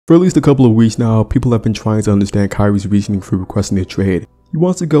For at least a couple of weeks now, people have been trying to understand Kyrie's reasoning for requesting a trade. He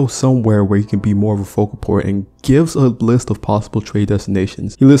wants to go somewhere where he can be more of a focal point and gives a list of possible trade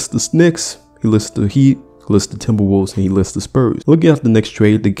destinations. He lists the Knicks, he lists the Heat, he lists the Timberwolves, and he lists the Spurs. Looking at the next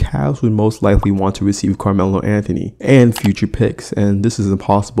trade, the Cavs would most likely want to receive Carmelo Anthony and future picks, and this is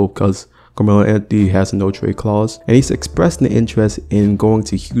impossible because Carmelo Anthony has a no trade clause, and he's expressed an interest in going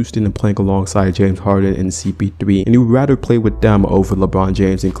to Houston and playing alongside James Harden and CP3, and he would rather play with them over LeBron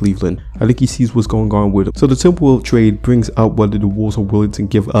James in Cleveland. I think he sees what's going on with him. So the Timberwolves trade brings up whether the Wolves are willing to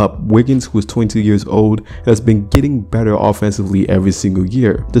give up Wiggins, who is 22 years old and has been getting better offensively every single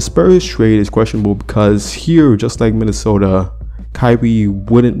year. The Spurs trade is questionable because here, just like Minnesota, Kyrie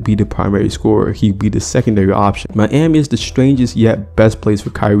wouldn't be the primary scorer, he'd be the secondary option. Miami is the strangest yet best place for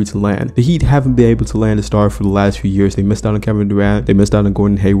Kyrie to land. The Heat haven't been able to land a star for the last few years. They missed out on Kevin Durant, they missed out on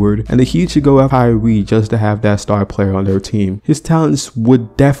Gordon Hayward, and the Heat should go after Kyrie just to have that star player on their team. His talents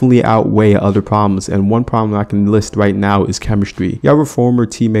would definitely outweigh other problems, and one problem I can list right now is chemistry. You have a former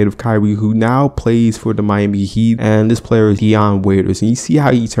teammate of Kyrie who now plays for the Miami Heat, and this player is Dion Waiters, and you see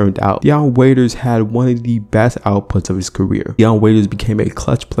how he turned out. Dion Waiters had one of the best outputs of his career. Dion Waiters became a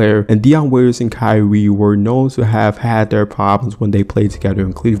clutch player, and Dion Waiters and Kyrie were known to have had their problems when they played together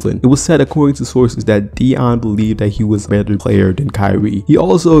in Cleveland. It was said, according to sources, that Dion believed that he was a better player than Kyrie. He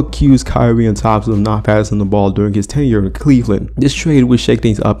also accused Kyrie and Thompson of not passing the ball during his tenure in Cleveland. This trade would shake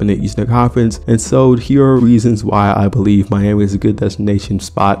things up in the Eastern Conference, and so here are reasons why I believe Miami is a good destination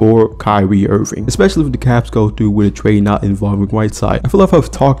spot for Kyrie Irving, especially if the Cavs go through with a trade not involving Whiteside. I feel like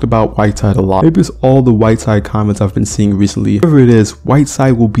I've talked about Whiteside a lot. Maybe it's all the Whiteside comments I've been seeing recently. Whatever it is,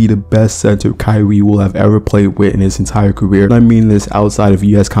 Whiteside will be the best center Kyrie will have ever played with in his entire career, and I mean this outside of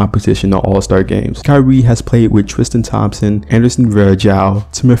US competition or All-Star games. Kyrie has played with Tristan Thompson, Anderson Varejao,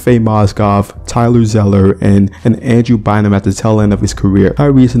 Timofey Mozgov, Tyler Zeller, and Andrew Bynum at the tail end of his career.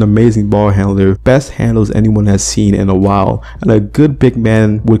 Kyrie is an amazing ball handler, best handles anyone has seen in a while, and a good big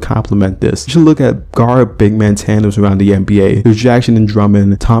man would complement this. You should look at guard big man tandems around the NBA. There's Jackson and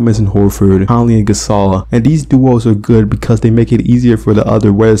Drummond, Thomas and Horford, Conley and Gasol, and these duos are good because they make it easier for the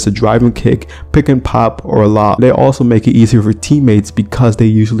other, whether it's a drive and kick, pick and pop, or a lob. They also make it easier for teammates because they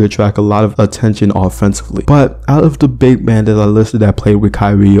usually attract a lot of attention offensively. But out of the big men that I listed that played with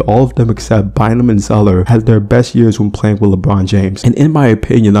Kyrie, all of them except Bynum and Zeller had their best years when playing with LeBron James. And in my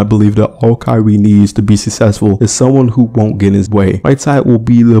opinion, I believe that all Kyrie needs to be successful is someone who won't get in his way. Whiteside will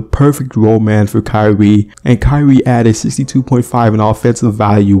be the perfect role man for Kyrie, and Kyrie added 62.5 in offensive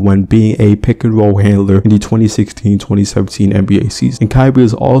value when being a pick and roll handler in the 2016-2017 NBA season. And Kyrie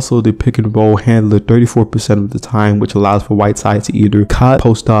is also the pick and roll handler 34% of the time, which allows for Whiteside to either cut,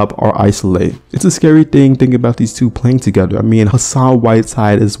 post up, or isolate. It's a scary thing thinking about these two playing together. I mean, Hassan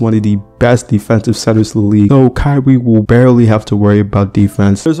Whiteside is one of the best defensive centers in the league, so Kyrie will barely have to worry about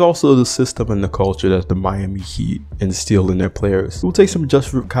defense. There's also the system and the culture that the Miami Heat instill in their players. It will take some just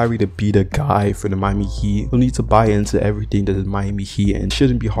for Kyrie to be the guy for the Miami Heat. He'll need to buy into everything that the Miami Heat, and it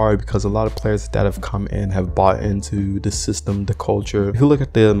shouldn't be hard because a lot of players that have come in have bought into the system, the culture. If you look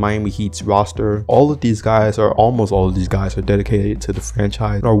at the Miami Heat's roster, almost all of these guys are dedicated to the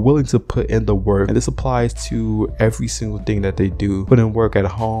franchise and are willing to put in the work, and this applies to every single thing that they do. Put in work at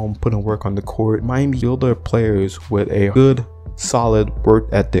home, put in work on the court. Miami build their players with a good, solid work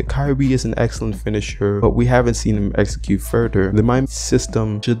ethic. Kyrie is an excellent finisher, but we haven't seen him execute further. The Miami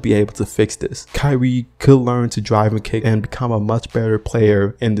system should be able to fix this. Kyrie could learn to drive and kick and become a much better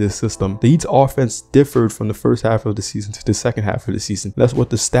player in this system. The Heat's offense differed from the first half of the season to the second half of the season. That's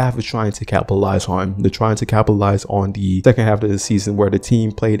what the staff is trying to capitalize on. They're trying to capitalize on the second half of the season where the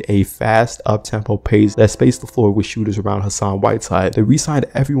team played a fast, up-tempo pace that spaced the floor with shooters around Hassan Whiteside. They re-signed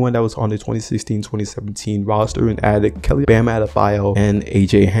everyone that was on the 2016-2017 roster and added Kelly Bam Adebayo and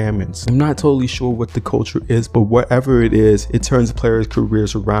AJ Hammonds. I'm not totally sure what the culture is, but whatever it is, it turns players'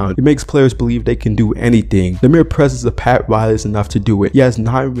 careers around. It makes players believe they can do anything. The mere presence of Pat Riley is enough to do it. He has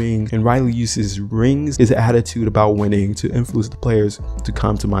 9 rings, and Riley uses rings, his attitude about winning, to influence the players to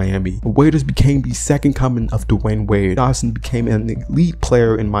come to Miami. The Waiters became the second coming of Dwayne Wade. Johnson became an elite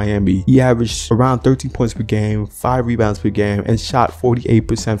player in Miami. He averaged around 13 points per game, 5 rebounds per game, and shot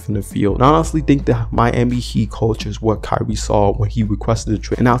 48% from the field. And I honestly think the Miami Heat culture is what Kyrie saw when he requested a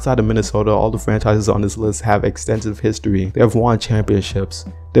trade. And outside of Minnesota, all the franchises on this list have extensive history. They have won championships.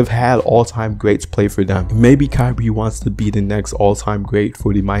 They've had all-time greats play for them. Maybe Kyrie wants to be the next all-time great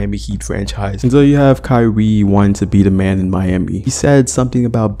for the Miami Heat franchise. And so you have Kyrie wanting to be the man in Miami. He said something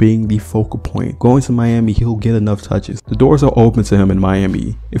about being the focal point. Going to Miami, he'll get enough touches. The doors are open to him in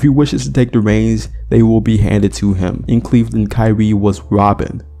Miami. If he wishes to take the reins, they will be handed to him. In Cleveland, Kyrie was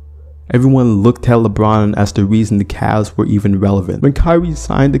Robin. Everyone looked at LeBron as the reason the Cavs were even relevant. When Kyrie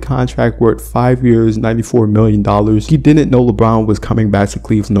signed the contract worth 5 years, $94 million, he didn't know LeBron was coming back to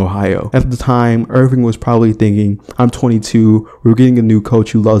Cleveland, Ohio. At the time, Irving was probably thinking, I'm 22, we're getting a new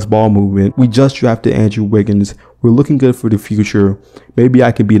coach who loves ball movement, we just drafted Andrew Wiggins, we're looking good for the future. Maybe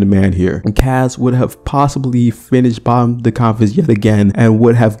I can be the man here. And Cavs would have possibly finished bottom of the conference yet again and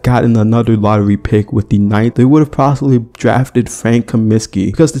would have gotten another lottery pick with the 9th. They would have possibly drafted Frank Kaminsky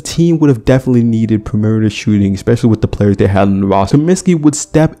because the team would have definitely needed perimeter shooting, especially with the players they had on the roster. Kaminsky would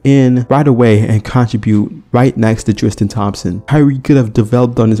step in right away and contribute right next to Tristan Thompson. Kyrie could have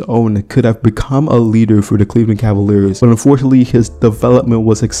developed on his own and could have become a leader for the Cleveland Cavaliers, but unfortunately his development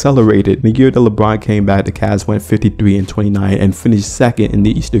was accelerated. The year that LeBron came back, the Cavs went 53-29 and finished second in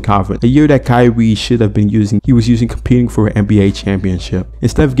the Eastern Conference. A year that Kyrie should have been using, he was using competing for an NBA championship.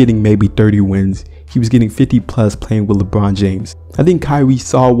 Instead of getting maybe 30 wins, he was getting 50 plus playing with LeBron James. I think Kyrie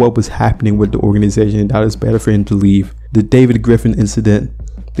saw what was happening with the organization and that it was better for him to leave. The David Griffin incident,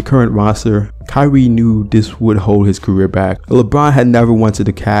 the current roster, Kyrie knew this would hold his career back. If LeBron had never went to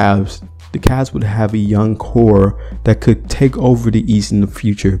the Cavs would have a young core that could take over the East in the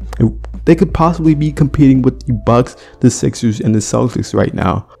future. They could possibly be competing with the Bucks, the Sixers, and the Celtics right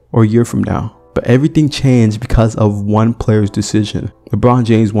now, or a year from now. But everything changed because of one player's decision. LeBron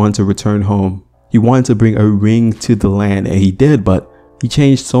James wanted to return home. He wanted to bring a ring to the land, and he did, but he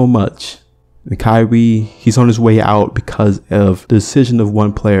changed so much. And Kyrie, he's on his way out because of the decision of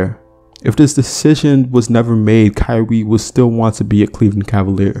one player. If this decision was never made, Kyrie would still want to be a Cleveland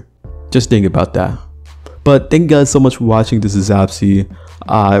Cavalier. Just think about that. But thank you guys so much for watching. This is Zapsy.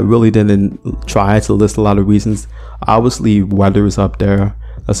 I really didn't try to list a lot of reasons. Obviously, weather is up there.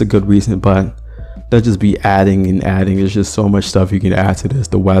 That's a good reason, but they'll just be adding and adding. There's just so much stuff you can add to this.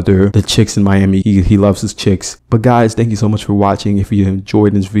 The weather, the chicks in Miami. He loves his chicks. But guys, thank you so much for watching. If you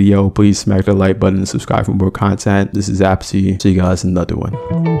enjoyed this video, please smack the like button and subscribe for more content. This is Zapsy. See you guys in another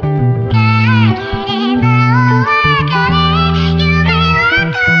one.